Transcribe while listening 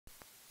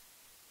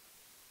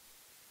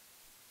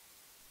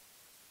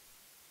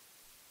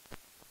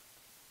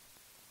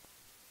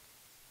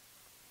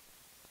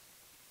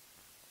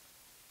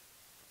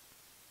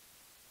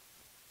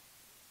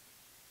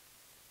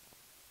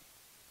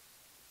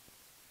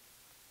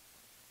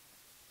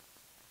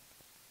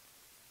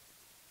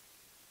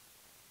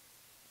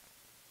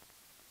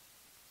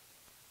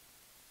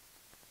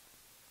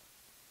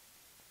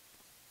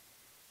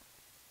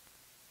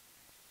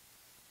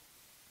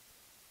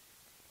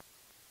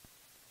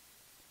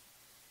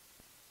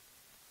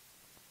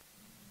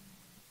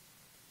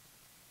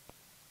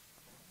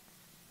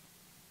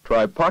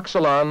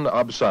Tripoxylon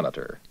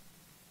obsonator.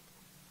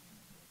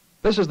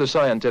 This is the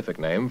scientific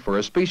name for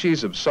a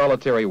species of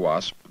solitary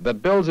wasp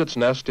that builds its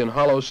nest in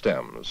hollow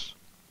stems.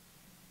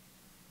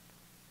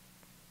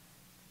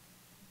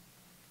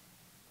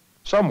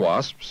 Some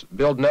wasps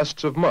build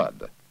nests of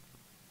mud.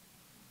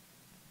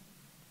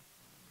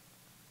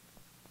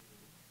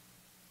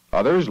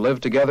 Others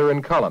live together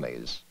in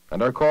colonies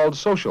and are called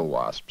social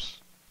wasps,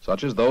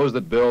 such as those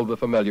that build the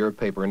familiar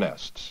paper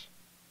nests.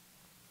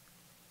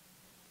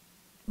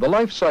 The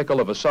life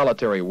cycle of a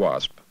solitary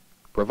wasp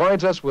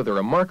provides us with a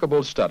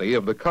remarkable study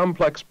of the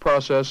complex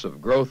process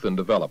of growth and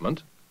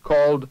development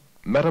called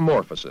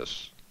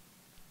metamorphosis.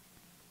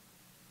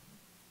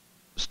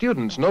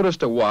 Students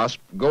noticed a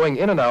wasp going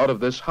in and out of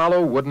this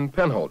hollow wooden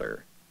penholder.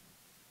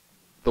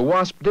 The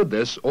wasp did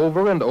this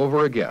over and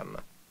over again.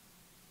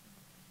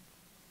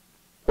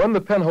 When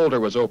the penholder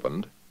was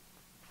opened,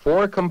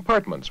 4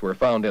 compartments were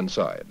found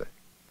inside.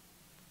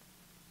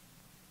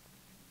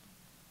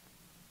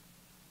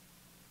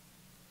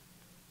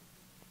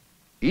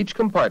 Each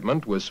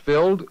compartment was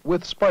filled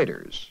with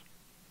spiders.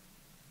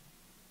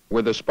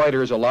 Were the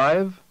spiders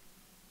alive?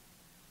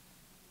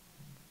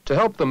 To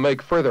help them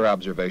make further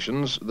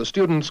observations, the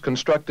students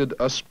constructed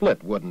a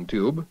split wooden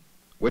tube,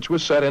 which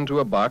was set into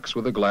a box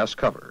with a glass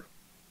cover.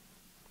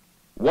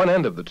 One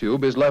end of the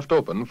tube is left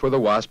open for the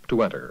wasp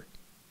to enter.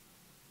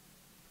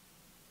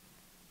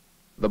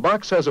 The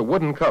box has a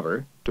wooden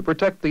cover to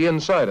protect the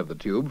inside of the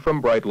tube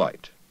from bright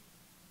light.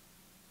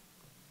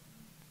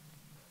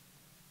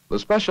 The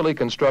specially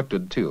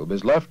constructed tube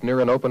is left near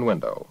an open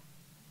window.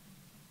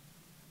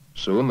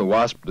 Soon the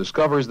wasp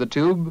discovers the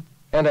tube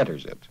and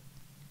enters it.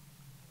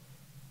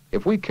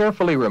 If we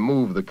carefully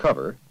remove the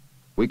cover,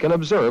 we can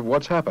observe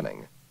what's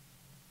happening.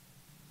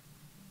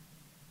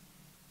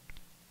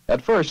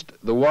 At first,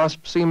 the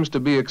wasp seems to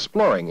be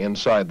exploring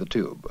inside the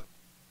tube.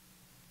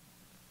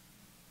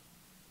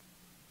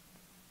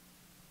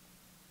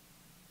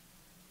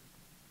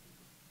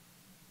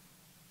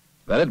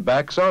 Then it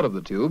backs out of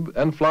the tube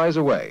and flies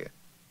away.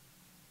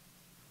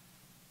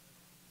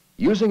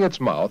 Using its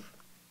mouth,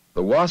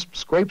 the wasp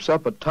scrapes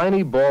up a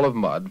tiny ball of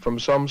mud from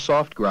some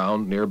soft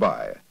ground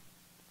nearby.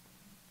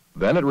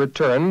 Then it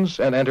returns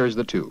and enters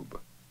the tube.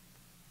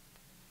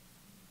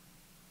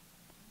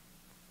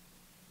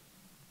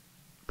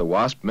 The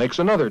wasp makes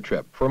another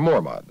trip for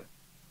more mud.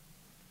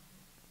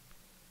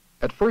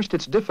 At first,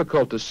 it's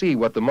difficult to see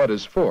what the mud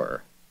is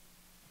for,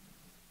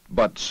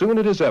 but soon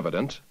it is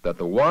evident that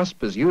the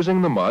wasp is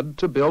using the mud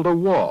to build a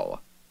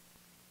wall.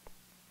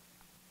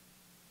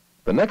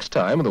 The next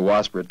time the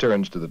wasp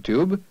returns to the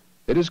tube,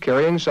 it is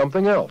carrying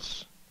something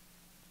else.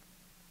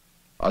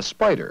 A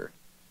spider.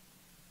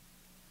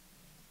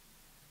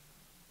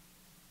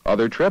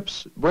 Other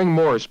trips bring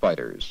more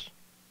spiders.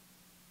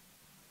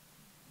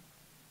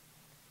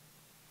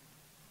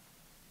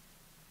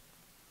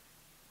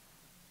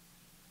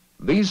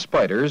 These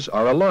spiders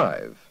are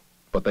alive,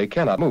 but they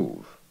cannot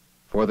move,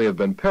 for they have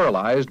been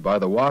paralyzed by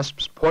the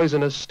wasp's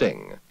poisonous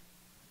sting.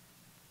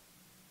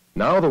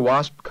 Now the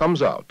wasp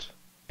comes out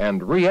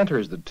and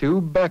re-enters the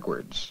tube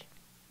backwards.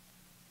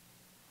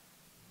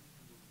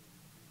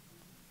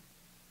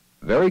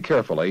 Very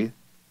carefully,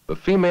 the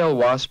female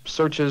wasp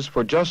searches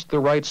for just the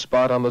right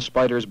spot on the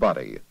spider's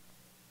body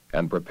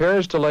and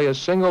prepares to lay a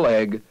single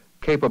egg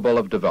capable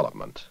of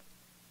development.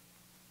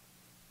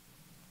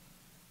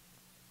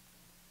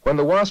 When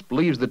the wasp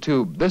leaves the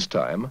tube this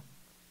time,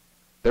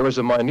 there is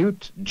a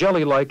minute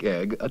jelly-like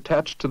egg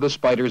attached to the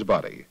spider's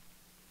body.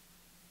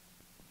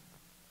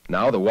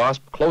 Now the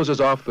wasp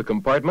closes off the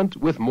compartment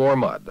with more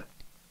mud.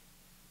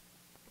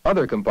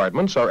 Other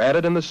compartments are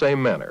added in the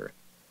same manner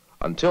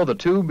until the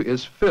tube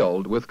is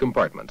filled with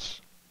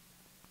compartments.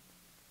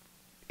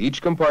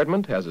 Each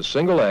compartment has a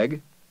single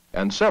egg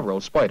and several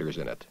spiders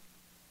in it,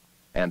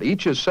 and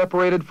each is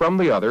separated from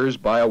the others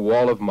by a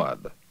wall of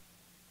mud.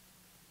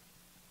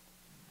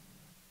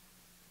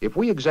 If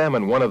we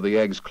examine one of the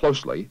eggs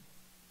closely,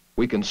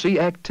 we can see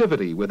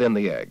activity within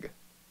the egg.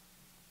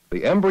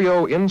 The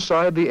embryo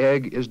inside the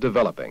egg is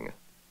developing.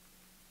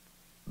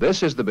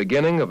 This is the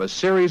beginning of a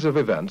series of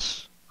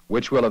events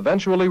which will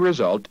eventually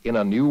result in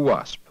a new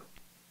wasp.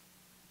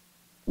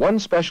 One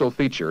special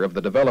feature of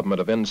the development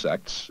of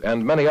insects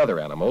and many other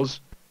animals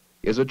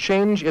is a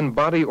change in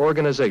body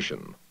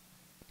organization.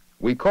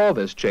 We call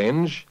this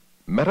change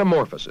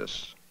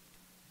metamorphosis.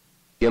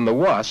 In the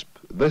wasp,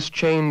 this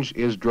change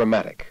is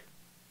dramatic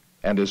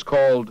and is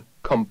called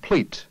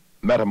complete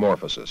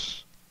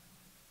metamorphosis.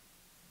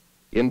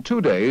 In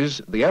 2 days,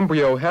 the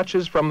embryo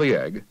hatches from the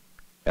egg,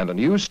 and a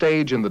new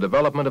stage in the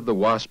development of the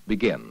wasp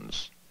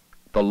begins,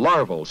 the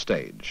larval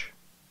stage.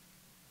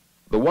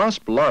 The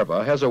wasp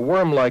larva has a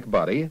worm-like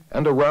body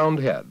and a round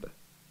head.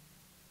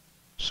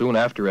 Soon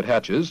after it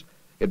hatches,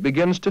 it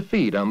begins to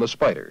feed on the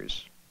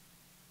spiders.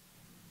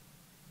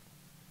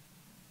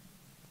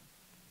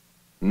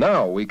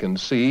 Now we can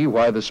see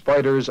why the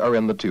spiders are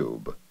in the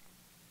tube.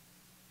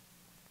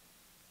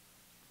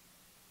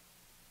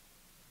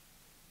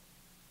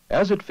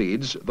 As it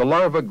feeds, the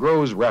larva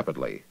grows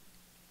rapidly.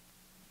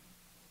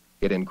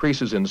 It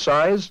increases in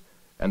size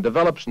and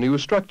develops new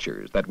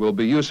structures that will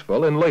be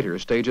useful in later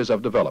stages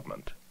of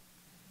development.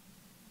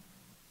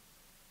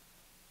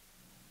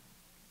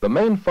 The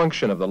main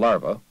function of the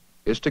larva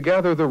is to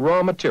gather the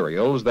raw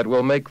materials that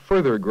will make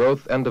further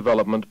growth and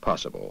development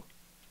possible.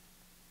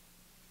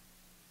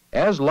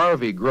 As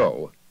larvae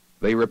grow,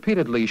 they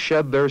repeatedly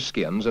shed their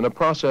skins in a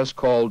process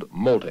called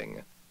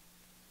molting.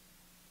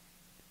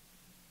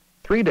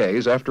 3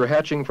 days after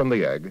hatching from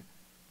the egg,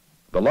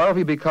 the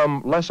larvae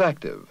become less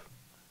active.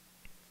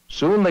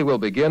 Soon they will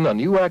begin a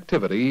new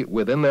activity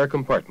within their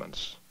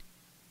compartments.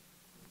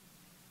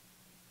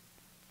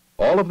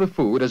 All of the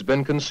food has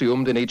been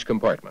consumed in each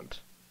compartment.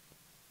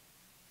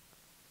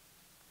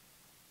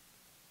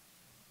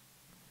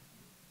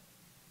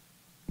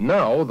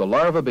 Now the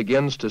larva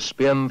begins to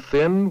spin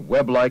thin,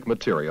 web-like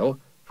material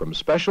from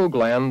special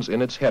glands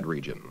in its head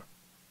region.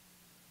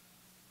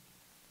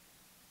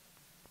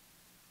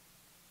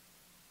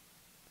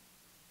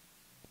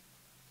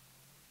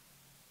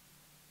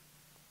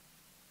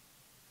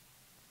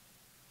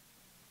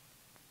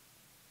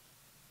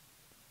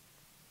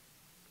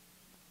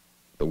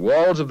 The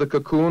walls of the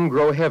cocoon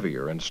grow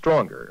heavier and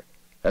stronger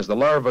as the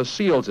larva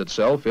seals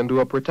itself into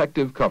a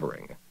protective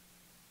covering.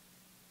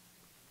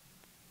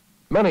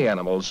 Many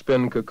animals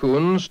spin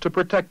cocoons to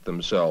protect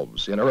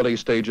themselves in early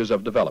stages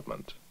of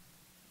development.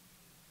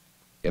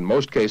 In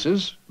most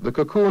cases, the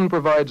cocoon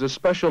provides a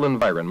special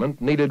environment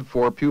needed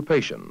for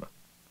pupation.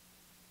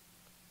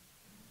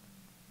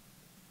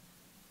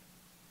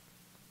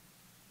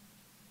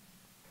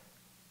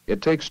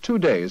 It takes 2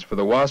 days for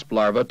the wasp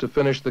larva to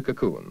finish the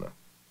cocoon.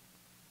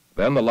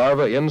 Then the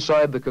larva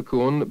inside the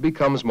cocoon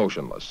becomes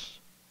motionless.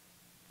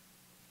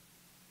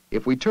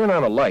 If we turn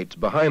on a light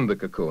behind the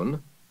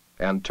cocoon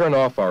and turn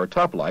off our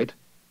top light,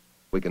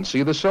 we can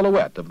see the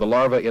silhouette of the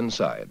larva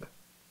inside.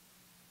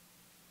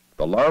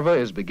 The larva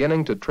is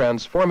beginning to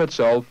transform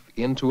itself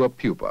into a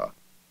pupa.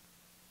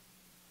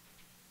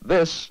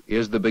 This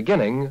is the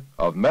beginning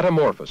of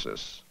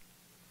metamorphosis.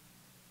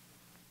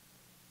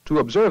 To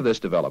observe this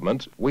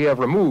development, we have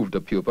removed a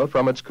pupa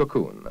from its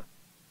cocoon.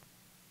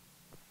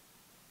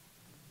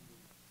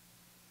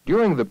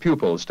 During the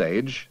pupal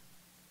stage,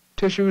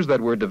 tissues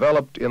that were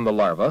developed in the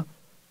larva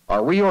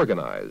are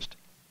reorganized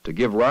to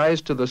give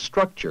rise to the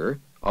structure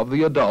of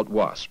the adult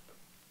wasp.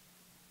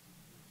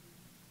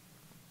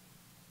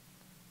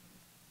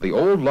 The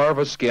old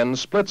larva skin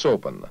splits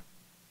open,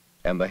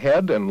 and the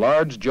head and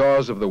large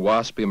jaws of the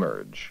wasp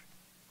emerge.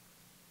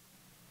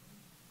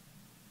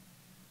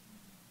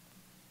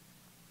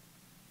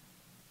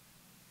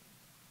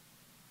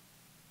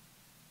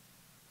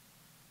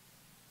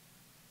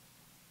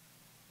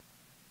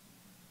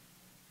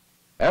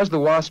 As the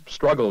wasp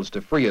struggles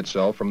to free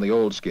itself from the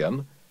old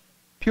skin,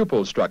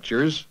 pupal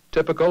structures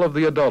typical of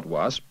the adult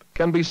wasp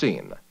can be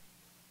seen.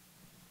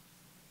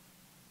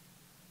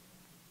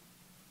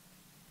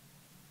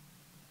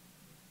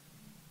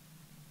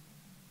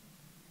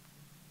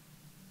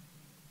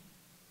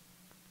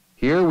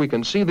 Here we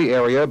can see the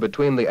area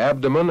between the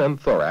abdomen and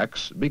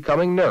thorax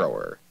becoming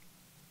narrower.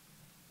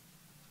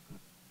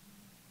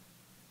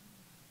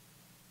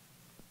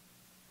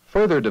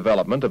 Further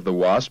development of the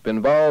wasp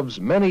involves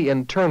many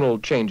internal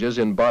changes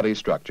in body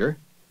structure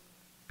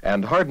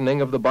and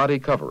hardening of the body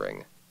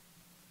covering.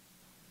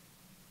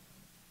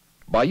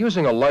 By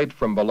using a light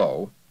from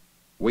below,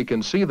 we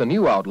can see the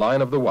new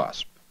outline of the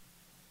wasp.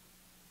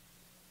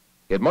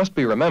 It must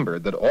be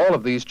remembered that all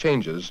of these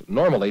changes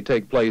normally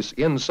take place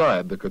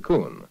inside the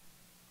cocoon.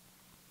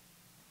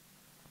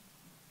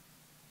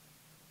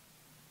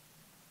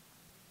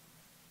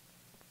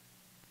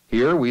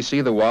 Here we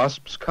see the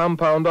wasp's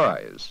compound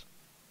eyes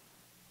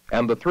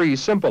and the 3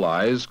 simple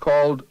eyes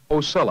called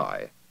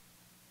ocelli.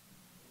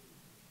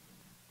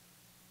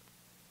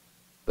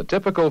 The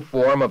typical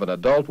form of an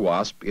adult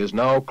wasp is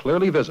now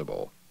clearly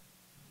visible.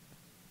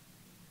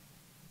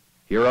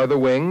 Here are the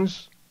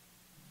wings,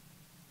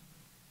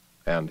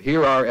 and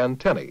here are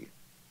antennae,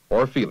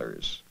 or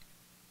feelers.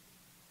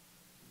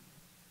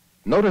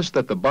 Notice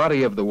that the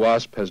body of the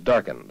wasp has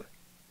darkened.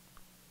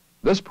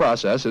 This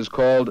process is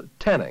called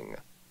tanning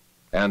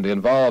and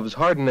involves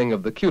hardening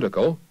of the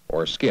cuticle,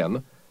 or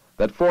skin,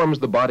 that forms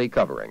the body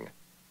covering.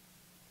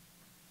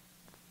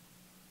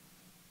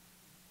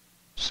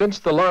 Since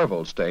the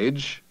larval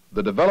stage,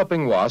 the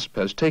developing wasp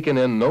has taken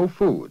in no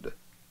food.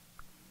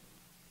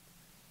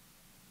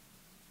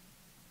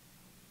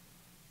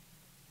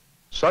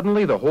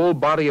 Suddenly, the whole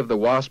body of the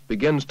wasp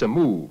begins to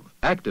move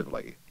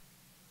actively.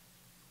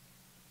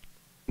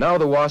 Now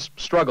the wasp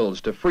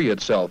struggles to free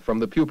itself from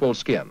the pupal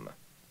skin.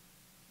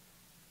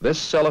 This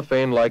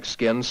cellophane-like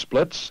skin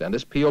splits and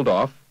is peeled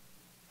off,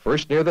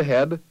 first near the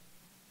head,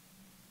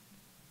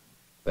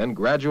 then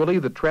gradually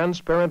the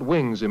transparent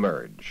wings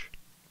emerge.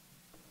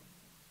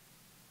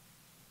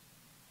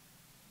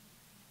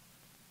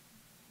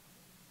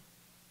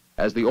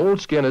 As the old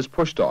skin is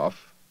pushed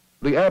off,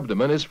 the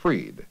abdomen is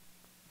freed.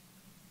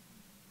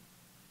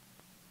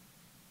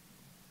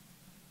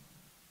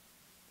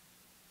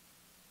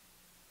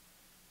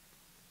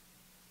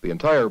 The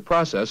entire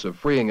process of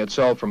freeing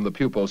itself from the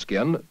pupal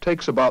skin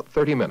takes about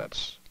 30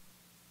 minutes.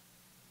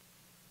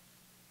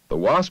 The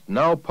wasp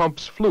now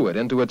pumps fluid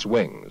into its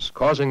wings,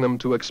 causing them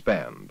to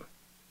expand.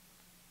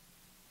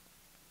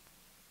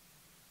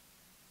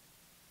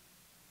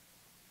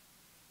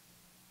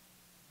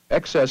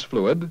 Excess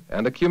fluid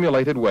and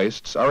accumulated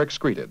wastes are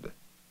excreted.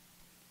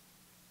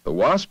 The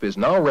wasp is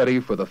now ready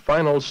for the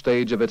final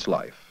stage of its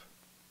life.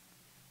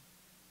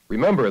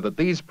 Remember that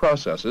these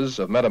processes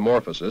of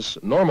metamorphosis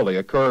normally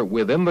occur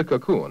within the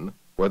cocoon,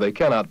 where they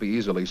cannot be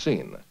easily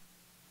seen.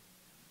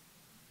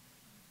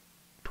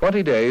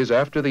 20 days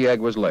after the egg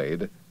was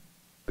laid,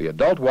 the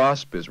adult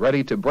wasp is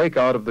ready to break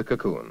out of the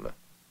cocoon.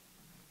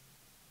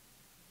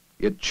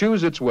 It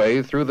chews its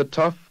way through the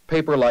tough,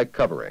 paper-like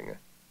covering.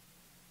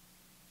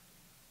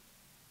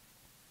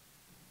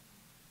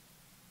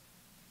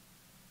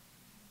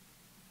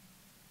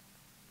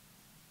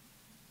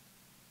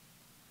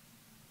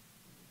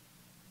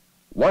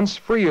 Once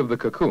free of the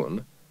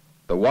cocoon,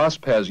 the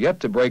wasp has yet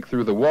to break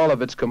through the wall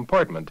of its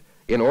compartment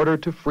in order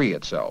to free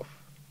itself.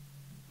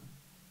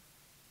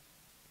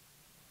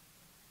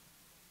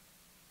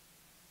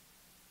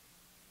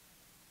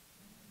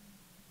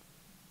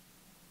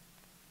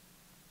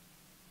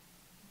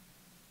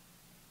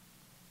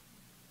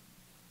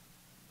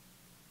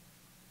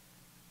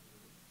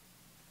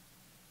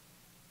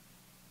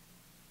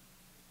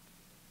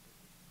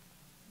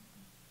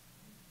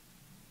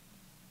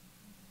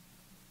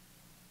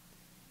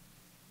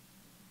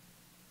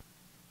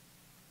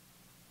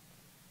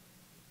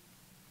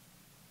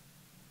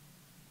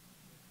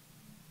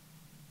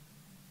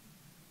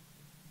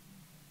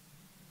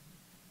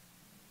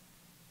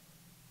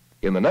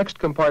 In the next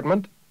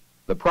compartment,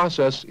 the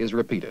process is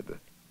repeated.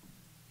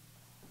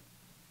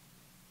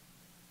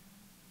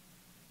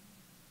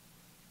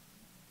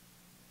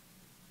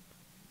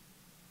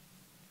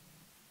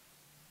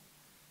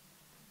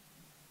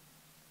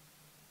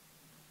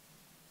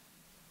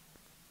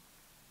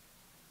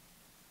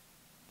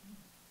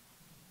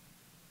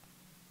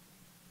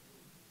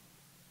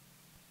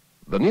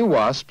 The new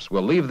wasps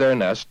will leave their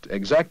nest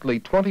exactly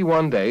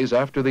 21 days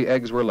after the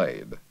eggs were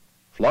laid,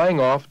 flying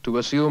off to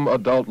assume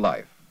adult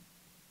life.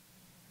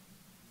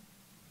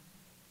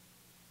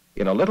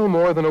 In a little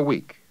more than a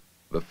week,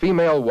 the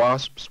female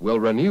wasps will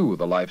renew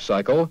the life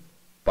cycle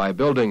by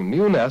building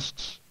new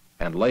nests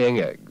and laying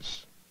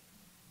eggs.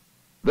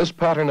 This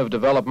pattern of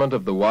development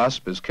of the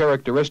wasp is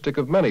characteristic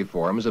of many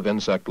forms of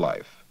insect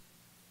life.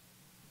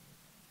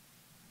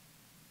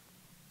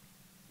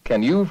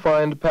 Can you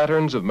find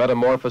patterns of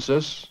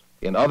metamorphosis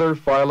in other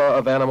phyla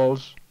of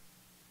animals?